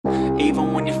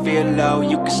feel low,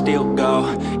 you can still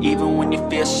go. Even when you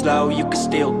feel slow, you can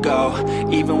still go.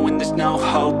 Even when there's no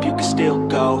hope, you can still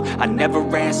go. I never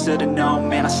answer to no,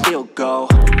 man, I still go.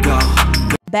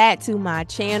 Back to my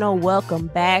channel. Welcome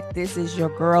back. This is your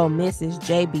girl, Mrs.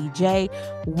 JBJ.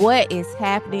 What is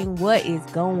happening? What is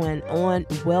going on?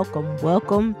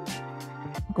 Welcome.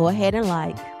 Go ahead and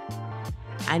like.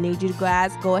 I need you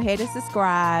guys go ahead and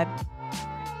subscribe.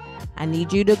 I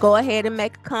need you to go ahead and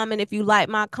make a comment. If you like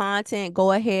my content,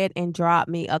 go ahead and drop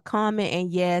me a comment.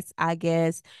 And yes, I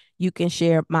guess you can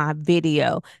share my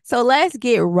video. So let's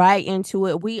get right into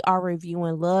it. We are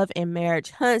reviewing Love and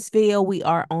Marriage Huntsville. We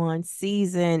are on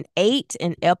season 8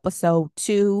 and episode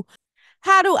 2.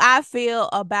 How do I feel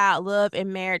about Love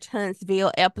and Marriage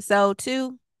Huntsville episode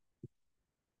 2?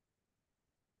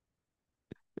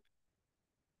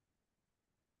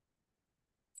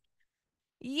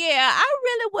 Yeah, I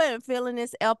really wasn't feeling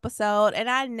this episode. And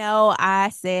I know I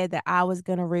said that I was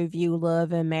going to review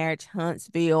Love and Marriage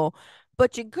Huntsville,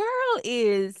 but your girl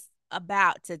is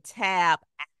about to tap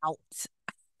out.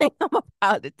 I'm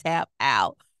about to tap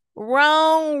out.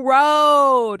 Wrong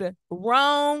road.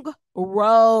 Wrong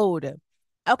road.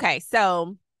 Okay,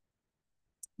 so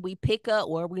we pick up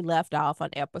where we left off on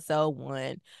episode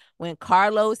 1 when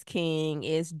Carlos King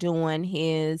is doing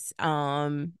his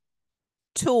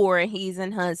tour. He's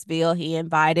in Huntsville. He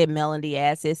invited Melody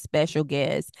as his special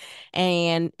guest,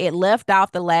 and it left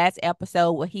off the last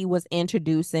episode where he was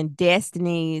introducing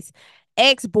Destiny's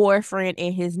ex-boyfriend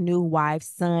and his new wife,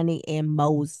 Sonny and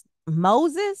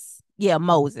Moses. Yeah,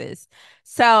 Moses.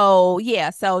 So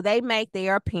yeah, so they make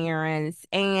their appearance,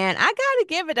 and I gotta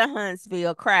give it a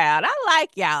Huntsville crowd. I like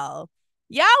y'all.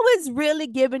 Y'all was really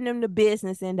giving them the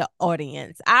business in the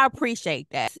audience. I appreciate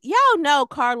that. Y'all know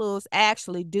Carlos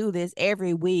actually do this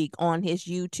every week on his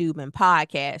YouTube and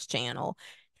podcast channel.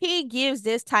 He gives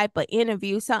this type of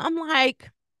interview. So I'm like,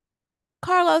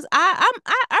 Carlos, I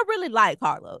really like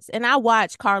Carlos, and I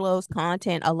watch Carlos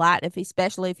content a lot,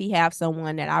 especially if he have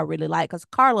someone that I really like, because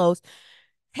Carlos,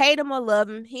 hate him or love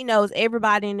him, he knows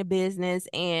everybody in the business.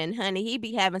 And honey, he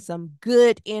be having some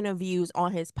good interviews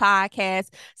on his podcast.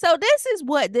 So this is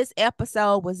what this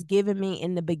episode was giving me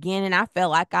in the beginning. I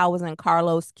felt like I was in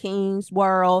Carlos King's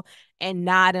world and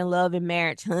not in Love and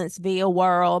Marriage Huntsville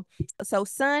world. So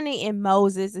Sonny and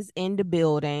Moses is in the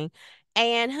building,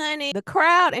 and honey, the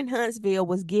crowd in Huntsville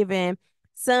was giving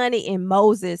Sonny and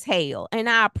Moses hell, and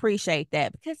I appreciate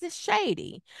that because it's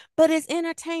shady, but it's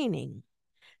entertaining.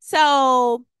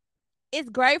 So it's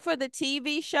great for the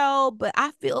TV show, but I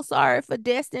feel sorry for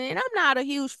Destiny. And I'm not a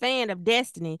huge fan of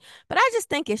Destiny, but I just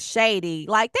think it's shady.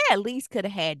 Like, they at least could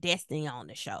have had Destiny on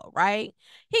the show, right?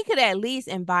 He could have at least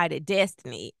invited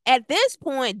Destiny. At this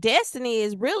point, Destiny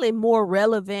is really more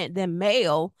relevant than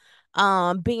Mel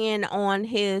being on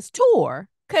his tour,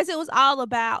 because it was all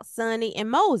about Sonny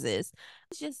and Moses.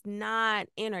 It's just not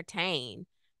entertained.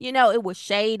 It was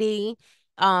shady.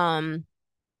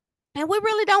 And we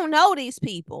really don't know these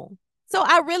people. So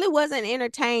I really wasn't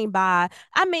entertained by,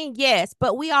 I mean, yes,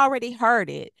 but we already heard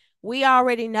it. We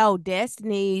already know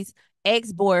Destiny's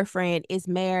ex-boyfriend is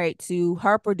married to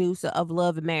her producer of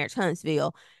Love and Marriage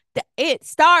Huntsville. It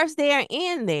starts there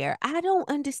and there. I don't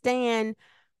understand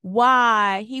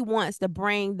why he wants to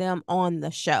bring them on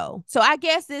the show. So I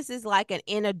guess this is like an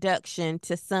introduction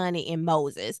to Sonny and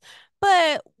Moses.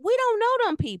 But we don't know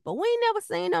them people. We ain't never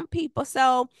seen them people.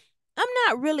 So I'm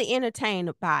not really entertained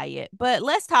by it, but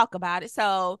let's talk about it.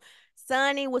 So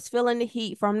Sonny was feeling the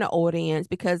heat from the audience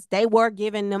because they were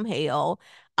giving them hell.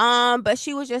 But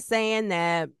she was just saying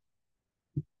that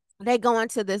they go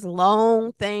into this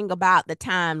long thing about the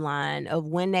timeline of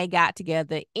when they got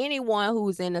together. Anyone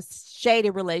who's in a shady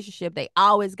relationship, they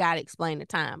always got to explain the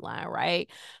timeline, right?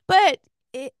 But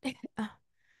it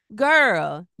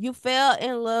girl, you fell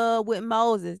in love with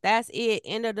Moses. That's it.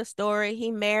 End of the story. He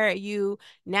married you.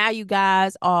 Now you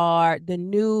guys are the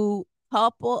new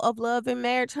couple of Love and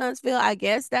Marriage Huntsville. I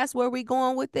guess that's where we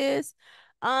going with this.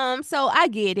 So I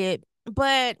get it,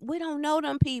 but we don't know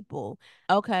them people.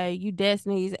 Okay, you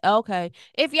Destiny's. Okay.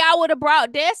 If y'all would have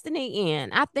brought Destiny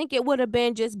in, I think it would have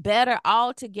been just better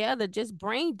altogether. Just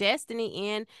bring Destiny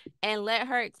in and let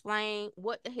her explain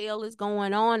what the hell is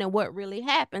going on and what really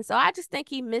happened. So I just think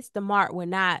he missed the mark with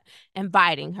not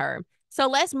inviting her. So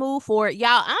let's move forward.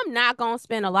 Y'all, I'm not going to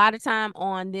spend a lot of time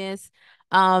on this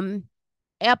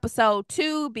episode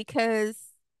 2 because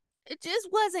it just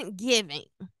wasn't giving.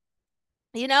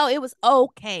 It was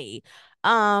okay.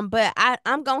 But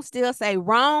I'm gonna still say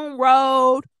wrong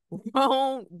road,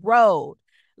 wrong road.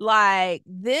 Like,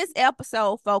 this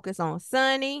episode focused on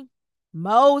Sonny,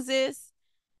 Moses,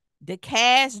 the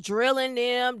cast drilling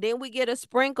them. Then we get a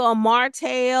sprinkle of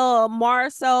Martell,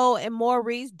 Marceau, and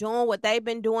Maurice doing what they've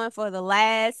been doing for the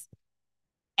last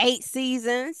 8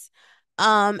 seasons.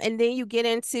 And then you get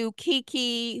into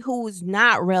Kiki, who's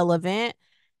not relevant.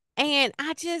 And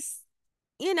I just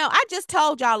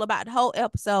told y'all about the whole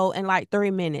episode in like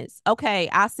 3 minutes. Okay,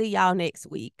 I'll see y'all next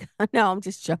week. No, I'm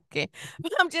just joking.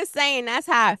 But I'm just saying that's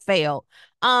how it felt.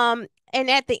 And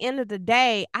at the end of the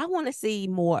day, I want to see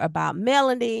more about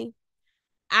Melody.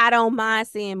 I don't mind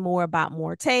seeing more about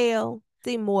Mortel,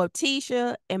 see more of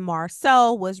Tisha and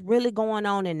Marceau, what's really going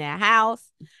on in their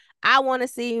house. I want to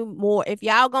see more. If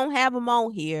y'all gonna have them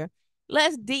on here,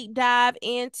 let's deep dive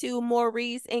into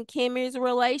Maurice and Kimmy's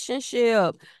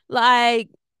relationship. Like,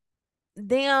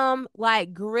 them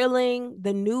like grilling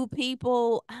the new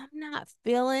people. I'm not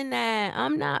feeling that.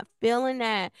 I'm not feeling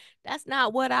that. That's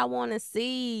not what I want to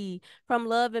see from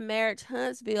Love and Marriage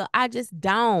Huntsville. I just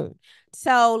don't.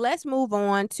 So let's move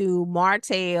on to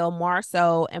Martell,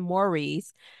 Marceau, and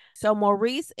Maurice. So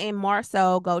Maurice and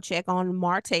Marceau go check on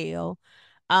Martell.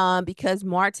 Because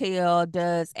Martell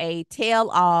does a tell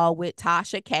all with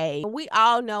Tasha K. We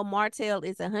all know Martell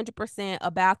is 100%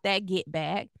 about that get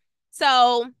back.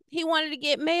 So he wanted to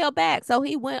get Mel back. So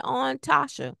he went on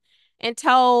Tasha and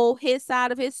told his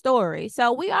side of his story.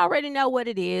 So we already know what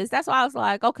it is. That's why I was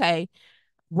like, okay,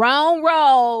 wrong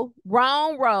road,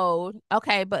 wrong road.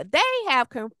 Okay, but they have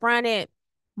confronted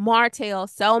Martell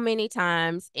so many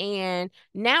times, and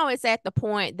now it's at the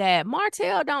point that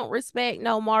Martell don't respect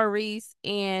no Maurice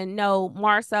and no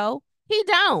Marceau. He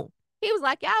don't. He was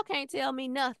like, y'all can't tell me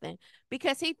nothing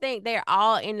because he think they're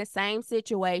all in the same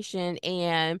situation,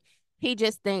 and he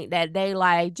just think that they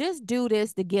like just do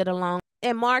this to get along.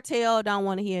 And Martell don't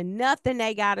want to hear nothing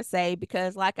they gotta say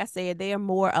because, like I said, they're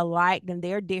more alike than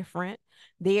they're different.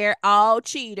 They're all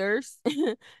cheaters.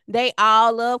 They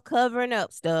all love covering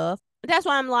up stuff. That's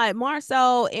why I'm like,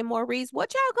 Marceau and Maurice,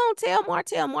 what y'all gonna tell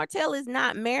Martell? Martell is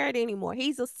not married anymore.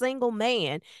 He's a single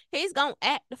man. He's gonna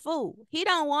act the fool. He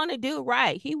don't want to do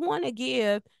right. He want to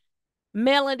give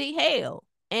Melody hell.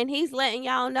 And he's letting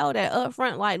y'all know that up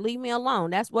front, like, leave me alone.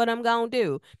 That's what I'm gonna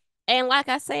do. And like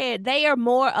I said, they are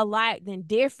more alike than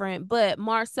different, but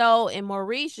Marceau and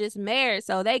Maurice just married,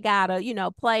 so they gotta,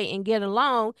 play and get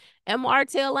along. And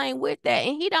Martell ain't with that,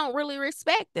 and he don't really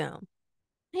respect them.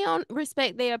 He don't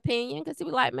respect their opinion because he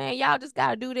be like, man, y'all just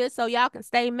gotta do this so y'all can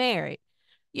stay married.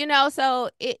 So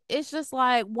it's just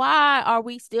like, why are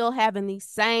we still having these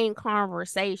same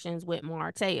conversations with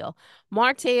Martell?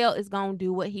 Martell is gonna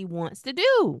do what he wants to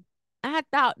do. I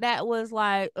thought that was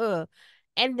like,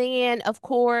 and then of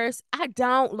course I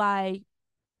don't like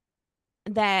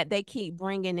that they keep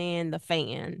bringing in the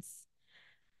fans.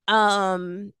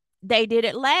 um they did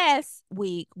it last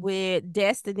week with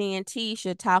Destiny and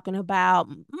Tisha talking about,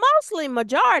 mostly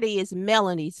majority is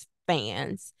Melanie's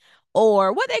fans,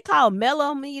 or what they call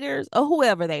mellometers, or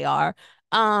whoever they are.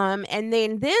 And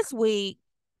then this week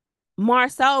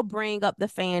Marceau bring up the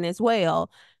fan as well.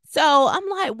 So I'm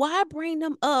like, why bring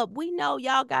them up? We know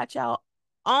y'all got y'all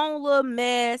own little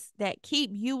mess that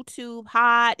keep YouTube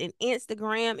hot and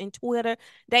Instagram and Twitter.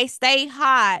 They stay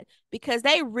hot because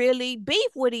they really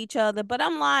beef with each other. But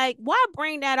I'm like, why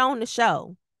bring that on the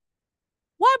show?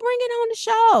 Why bring it on the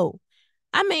show?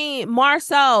 I mean,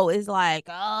 Marceau is like,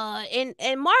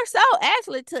 and Marceau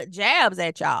actually took jabs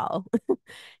at y'all.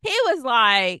 He was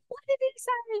like, what did he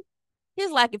say?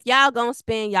 He's like, if y'all gonna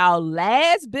spend y'all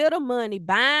last bit of money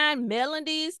buying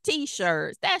Melody's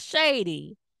t-shirts, that's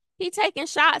shady. He taking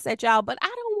shots at y'all, but I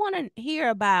don't want to hear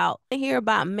about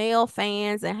male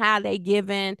fans and how they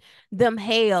giving them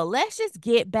hell. Let's just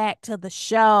get back to the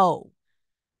show.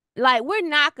 Like, we're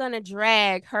not gonna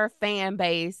drag her fan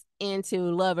base into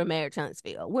Love and Marriage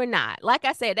Huntsville. We're not. Like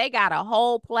I said, they got a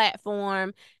whole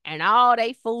platform and all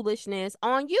they foolishness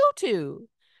on YouTube.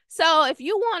 So if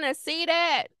you want to see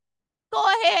that, go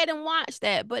ahead and watch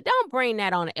that, but don't bring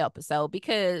that on an episode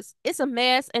because it's a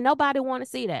mess and nobody want to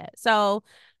see that. So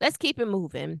let's keep it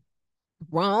moving.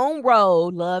 Wrong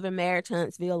road, Love and Marriage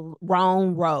Huntsville,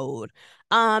 wrong road.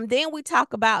 Then we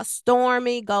talk about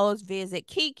Stormy goes visit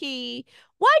Kiki.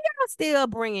 Why y'all still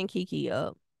bringing Kiki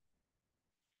up?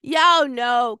 Y'all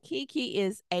know Kiki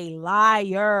is a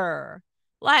liar.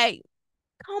 Like,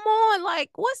 come on, like,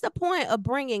 what's the point of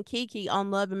bringing Kiki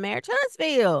on Love and Marriage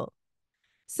Huntsville?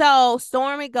 So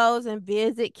Stormy goes and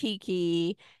visit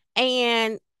Kiki,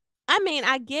 and I mean,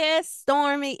 I guess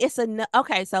Stormy,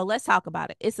 okay, so let's talk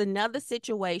about it. It's another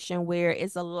situation where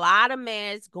it's a lot of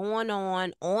mess going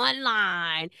on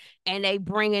online, and they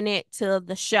bringing it to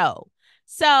the show.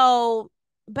 So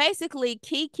basically,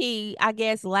 Kiki, I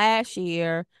guess last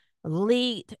year,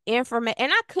 leaked information,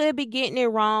 and I could be getting it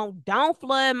wrong. Don't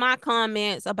flood my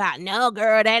comments about no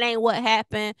girl, that ain't what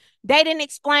happened. They didn't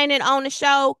explain it on the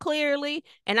show clearly,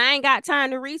 and I ain't got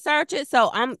time to research it.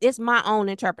 So it's my own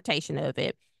interpretation of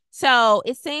it. So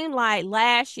it seemed like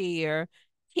last year,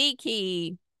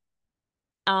 Kiki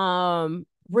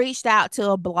reached out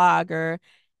to a blogger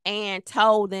and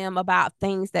told them about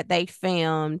things that they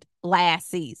filmed last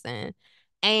season.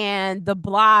 And the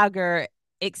blogger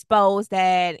exposed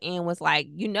that and was like,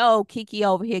 Kiki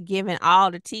over here giving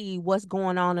all the tea, what's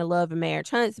going on in Love and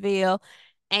Marriage Huntsville.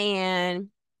 And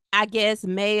I guess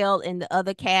Mel and the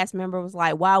other cast member was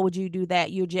like, why would you do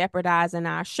that? You're jeopardizing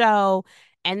our show.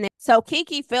 And then so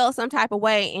Kiki felt some type of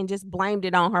way and just blamed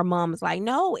it on her mom. It's like,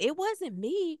 no, it wasn't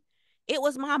me. It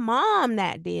was my mom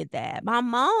that did that. My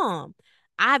mom.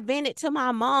 I vented to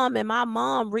my mom, and my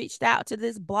mom reached out to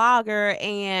this blogger,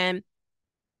 and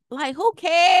like, who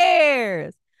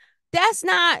cares? That's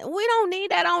not, we don't need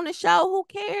that on the show. Who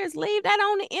cares? Leave that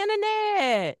on the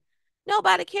internet.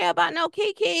 Nobody care about no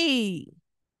Kiki.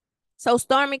 So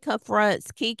Stormy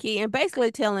confronts Kiki and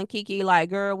basically telling Kiki, like,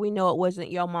 girl, we know it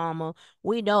wasn't your mama.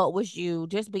 We know it was you.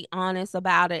 Just be honest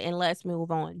about it and let's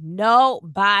move on.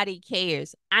 Nobody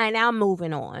cares. And I'm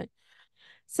moving on.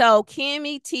 So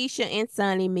Kimmy, Tisha, and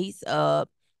Sunny meets up.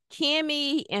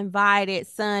 Kimmy invited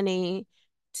Sunny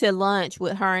to lunch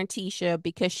with her and Tisha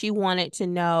because she wanted to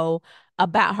know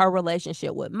about her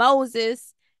relationship with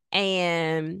Moses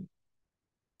and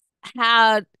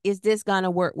how is this gonna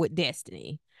work with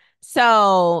Destiny.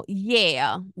 So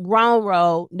yeah, wrong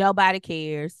road, nobody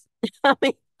cares. I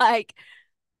mean, like,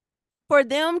 for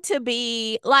them to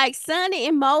be like Sunny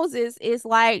and Moses is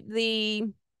like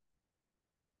the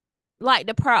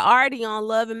priority on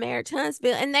Love and Marriage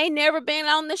Huntsville, and they never been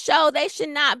on the show. They should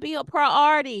not be a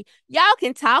priority. Y'all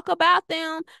can talk about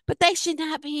them, but they should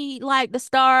not be like the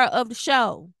star of the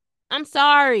show. I'm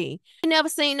sorry. We never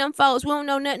seen them folks. We don't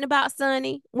know nothing about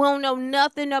Sunny. We don't know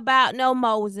nothing about no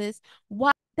Moses.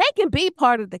 Why they can be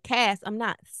part of the cast. I'm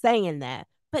not saying that,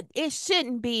 but it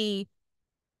shouldn't be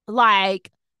like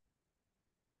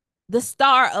the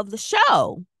star of the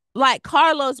show. Like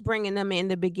Carlos bringing them in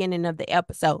the beginning of the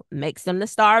episode makes them the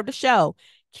star of the show.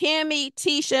 Kimmy,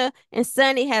 Tisha, and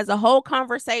Sunny has a whole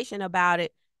conversation about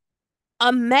it.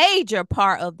 A major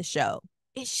part of the show.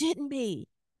 It shouldn't be.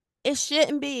 It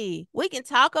shouldn't be. We can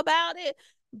talk about it,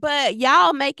 but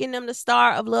y'all making them the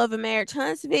star of Love and Marriage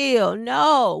Huntsville.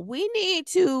 No, we need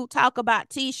to talk about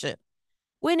Tisha.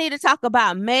 We need to talk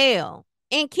about Mel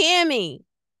and Kimmy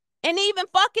and even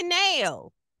fucking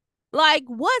Nail. Like,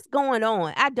 what's going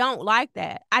on? I don't like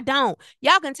that. I don't.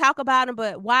 Y'all can talk about them,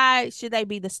 but why should they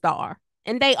be the star?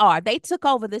 And they are. They took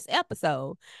over this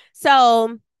episode.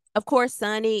 So, of course,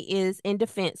 Sunny is in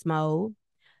defense mode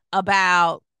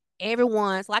about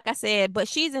everyone's, like I said, but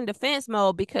she's in defense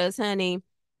mode because, honey,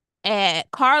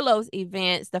 at Carlos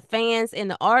events, the fans in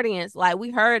the audience, like,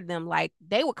 we heard them, like,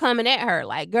 they were coming at her,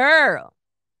 like, girl,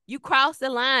 you crossed the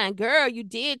line. Girl, you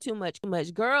did too much.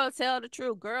 Girl, tell the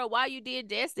truth. Girl, why you did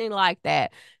Destiny like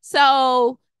that?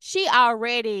 So she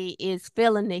already is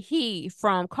feeling the heat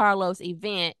from Carlos'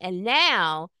 event. And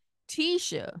now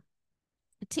Tisha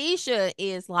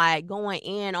is like going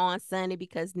in on Sunny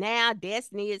because now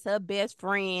Destiny is her best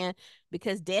friend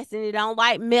because Destiny don't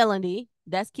like Melanie.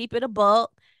 Let's keep it a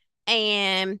buck.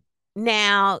 And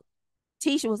now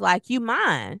Tisha was like, you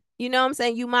mine. You know what I'm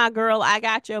saying? You my girl. I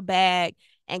got your bag.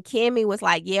 And Kimmy was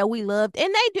like, yeah, we loved.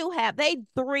 And they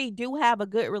three do have a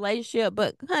good relationship.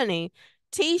 But honey,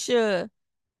 Tisha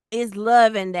is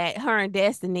loving that her and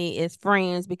Destiny is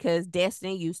friends because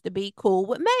Destiny used to be cool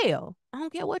with Mel. I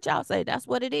don't care what y'all say. That's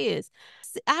what it is.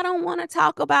 I don't want to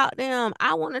talk about them.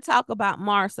 I want to talk about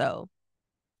Marceau.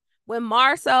 When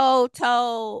Marceau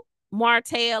told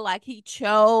Martell like he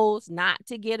chose not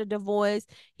to get a divorce,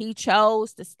 he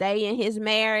chose to stay in his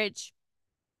marriage.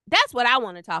 That's what I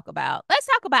want to talk about. Let's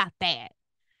talk about that.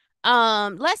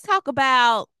 Let's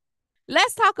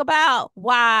talk about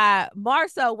why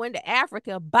Marceau went to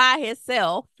Africa by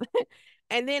himself,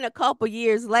 and then a couple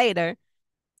years later,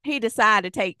 he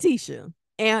decided to take Tisha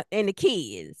and the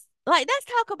kids. Like, let's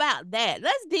talk about that.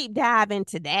 Let's deep dive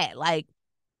into that. like,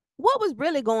 what was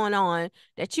really going on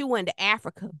that you went to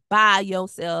Africa by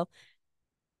yourself?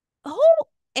 Who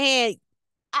and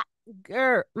I,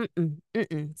 girl,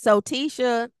 So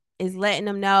Tisha is letting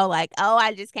them know, like, oh,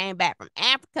 I just came back from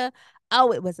Africa.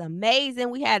 Oh, it was amazing.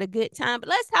 We had a good time. But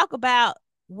let's talk about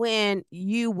when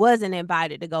you wasn't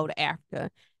invited to go to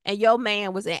Africa and your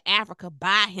man was in Africa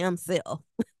by himself.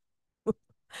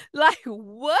 Like,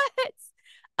 what?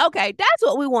 Okay, that's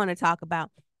what we want to talk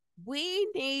about. We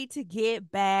need to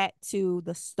get back to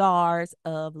the stars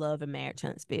of Love and Marriage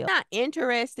Huntsville. I'm not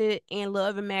interested in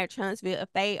Love and Marriage Huntsville if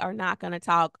they are not going to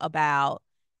talk about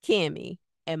Kimmy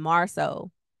and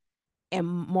Marceau and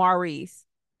Maurice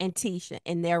and Tisha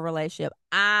and their relationship.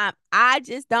 I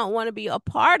just don't want to be a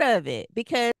part of it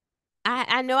because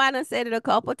I know I done said it a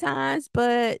couple times,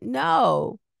 but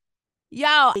no.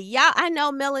 Y'all, I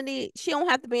know Melanie, she don't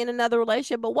have to be in another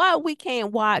relationship, but why we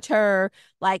can't watch her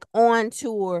like on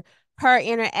tour, her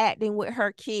interacting with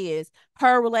her kids,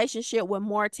 her relationship with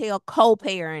Martell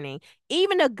co-parenting,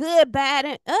 even the good, bad,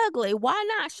 and ugly. Why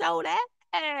not show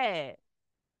that?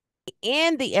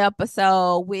 In the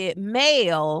episode with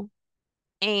Mel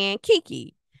and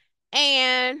Kiki.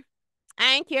 And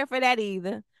I ain't care for that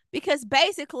either. Because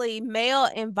basically, Mel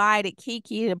invited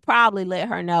Kiki to probably let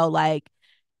her know, like,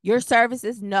 your service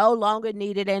is no longer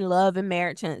needed in Love and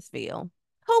Marriage Huntsville.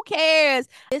 Who cares?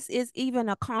 This is even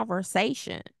a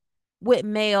conversation with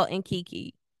Mel and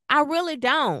Kiki. I really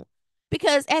don't.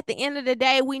 Because at the end of the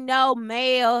day, we know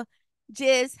Mel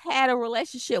just had a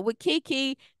relationship with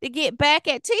Kiki to get back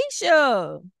at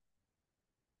Tisha.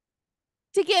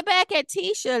 To get back at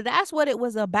Tisha, that's what it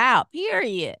was about,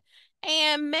 period.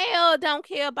 And Mel don't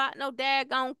care about no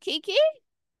daggone Kiki.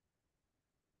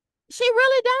 She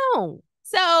really don't.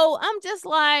 So I'm just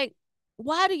like,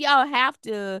 why do y'all have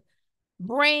to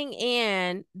bring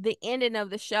in the ending of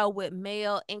the show with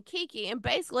Mel and Kiki? And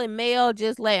basically, Mel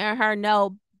just letting her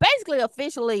know, basically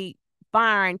officially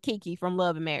firing Kiki from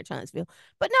Love and Marriage Huntsville.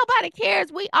 But nobody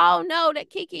cares. We all know that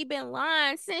Kiki been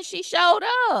lying since she showed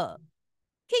up.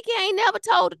 Kiki ain't never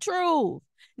told the truth.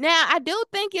 Now, I do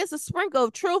think it's a sprinkle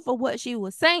of truth of what she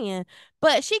was saying,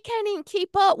 but she can't even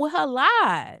keep up with her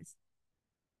lies.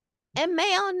 And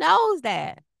Mel knows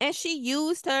that. And she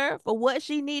used her for what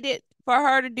she needed for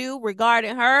her to do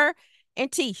regarding her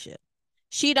and Tisha.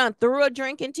 She done threw a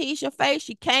drink in Tisha's face.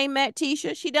 She came at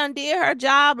Tisha. She done did her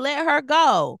job, let her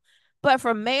go. But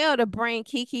for Mel to bring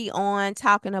Kiki on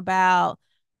talking about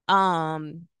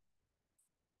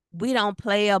we don't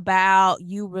play about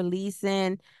you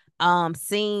releasing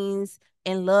scenes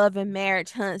in Love and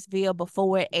Marriage Huntsville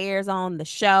before it airs on the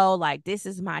show, like this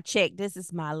is my check, this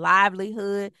is my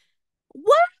livelihood.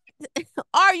 What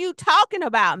are you talking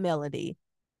about, Melody?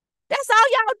 That's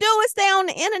all y'all do is stay on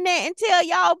the internet and tell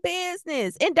y'all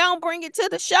business and don't bring it to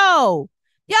the show.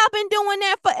 Y'all been doing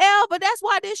that forever. That's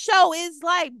why this show is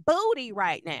like booty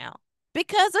right now,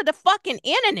 because of the fucking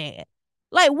internet.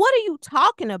 Like, what are you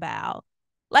talking about?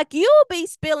 Like, you'll be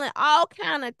spilling all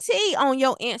kind of tea on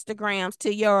your Instagrams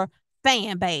to your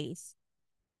fan base.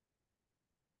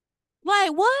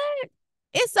 Like, what?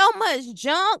 It's so much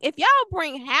junk. If y'all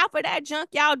bring half of that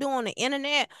junk y'all do on the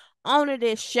internet onto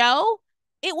this show,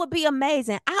 it would be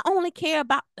amazing. I only care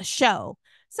about the show.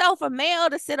 So for Mel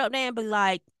to sit up there and be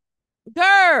like,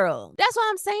 girl, that's what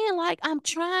I'm saying. Like, I'm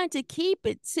trying to keep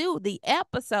it to the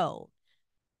episode.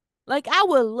 Like, I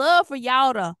would love for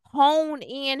y'all to hone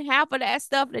in half of that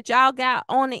stuff that y'all got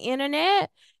on the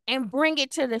internet and bring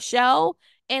it to the show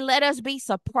and let us be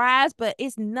surprised. But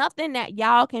it's nothing that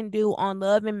y'all can do on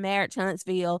Love and Marriage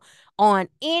Huntsville on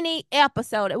any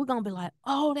episode that we're going to be like,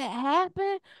 oh, that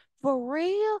happened? For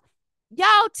real?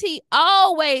 Y'all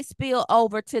always spill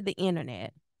over to the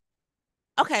internet.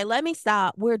 Okay, let me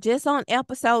stop. We're just on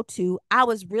episode 2. I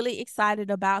was really excited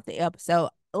about the episode.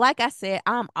 Like I said,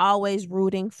 I'm always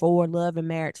rooting for Love and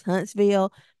Marriage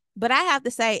Huntsville, but I have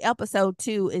to say, episode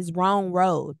 2 is wrong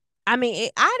road. I mean,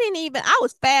 I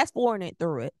was fast forwarding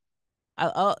through it.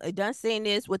 I done seen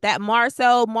this with that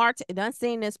Marceau, done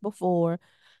seen this before.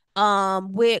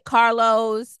 With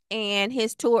Carlos and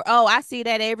his tour. Oh, I see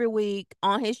that every week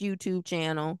on his YouTube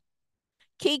channel.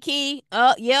 Kiki,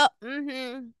 yep,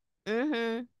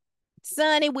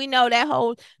 Sonny, we know that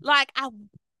whole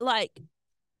like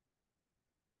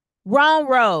wrong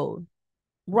road,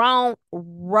 wrong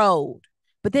road.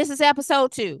 But this is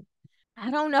episode 2.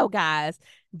 I don't know, guys.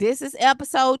 This is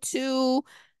episode 2.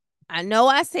 I know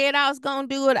I said I was gonna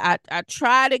do it. I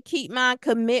try to keep my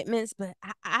commitments, but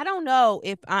I don't know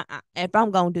if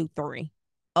I'm gonna do 3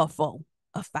 or 4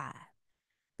 or 5.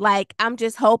 Like, I'm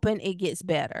just hoping it gets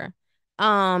better.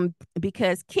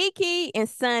 Because Kiki and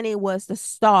Sonny was the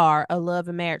star of Love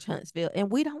and Marriage Huntsville,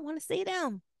 and we don't want to see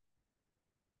them.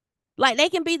 Like, they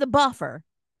can be the buffer,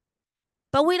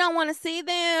 but we don't want to see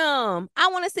them. I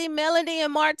want to see Melody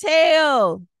and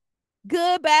Martell.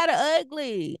 Good, bad, or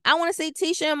ugly. I want to see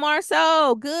Tisha and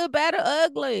Marceau. Good, bad, or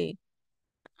ugly.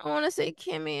 I want to see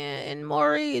Kimmy and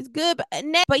Maurice. Good,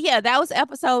 but yeah, that was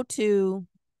episode 2.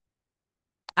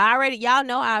 Y'all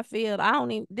know how I feel. I don't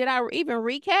even, did I even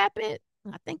recap it?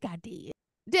 I think I did.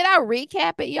 Did I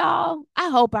recap it, y'all? I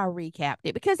hope I recapped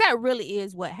it because that really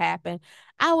is what happened.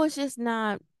 I was just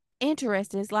not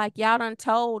interested. It's like y'all done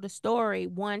told the story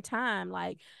one time.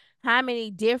 Like, how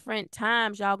many different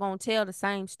times y'all gonna tell the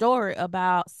same story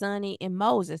about Sonny and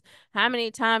Moses? How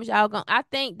many times y'all gonna? I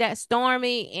think that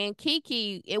Stormy and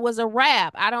Kiki, it was a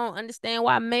wrap. I don't understand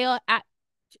why Mel. I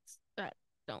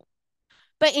don't.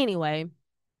 But anyway,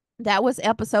 that was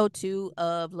episode 2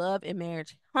 of Love and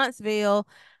Marriage Huntsville.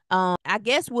 I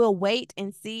guess we'll wait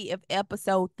and see if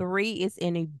episode 3 is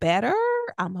any better.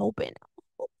 I'm hoping.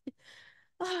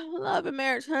 Love and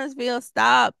Marriage Huntsville,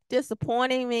 stop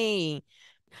disappointing me.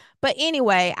 But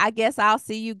anyway, I guess I'll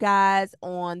see you guys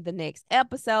on the next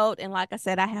episode. And like I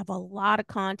said, I have a lot of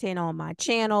content on my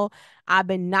channel. I've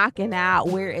been knocking out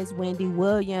Where is Wendy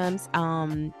Williams?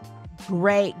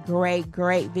 Great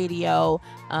video.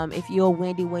 If you're a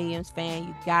Wendy Williams fan,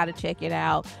 you gotta check it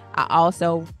out. I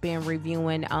also been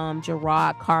reviewing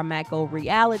Gerard Carmichael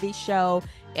reality show.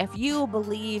 If you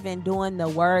believe in doing the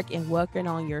work and working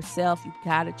on yourself, you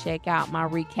gotta check out my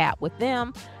recap with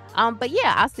them. But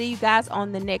yeah, I'll see you guys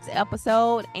on the next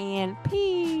episode, and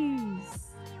peace.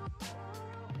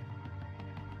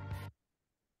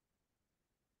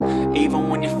 Even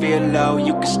when you feel low,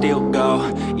 you can still go.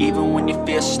 Even when you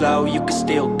feel slow, you can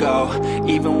still go.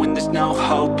 Even when there's no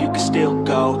hope, you can still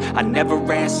go. I never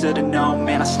answer to no,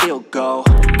 man, I still go.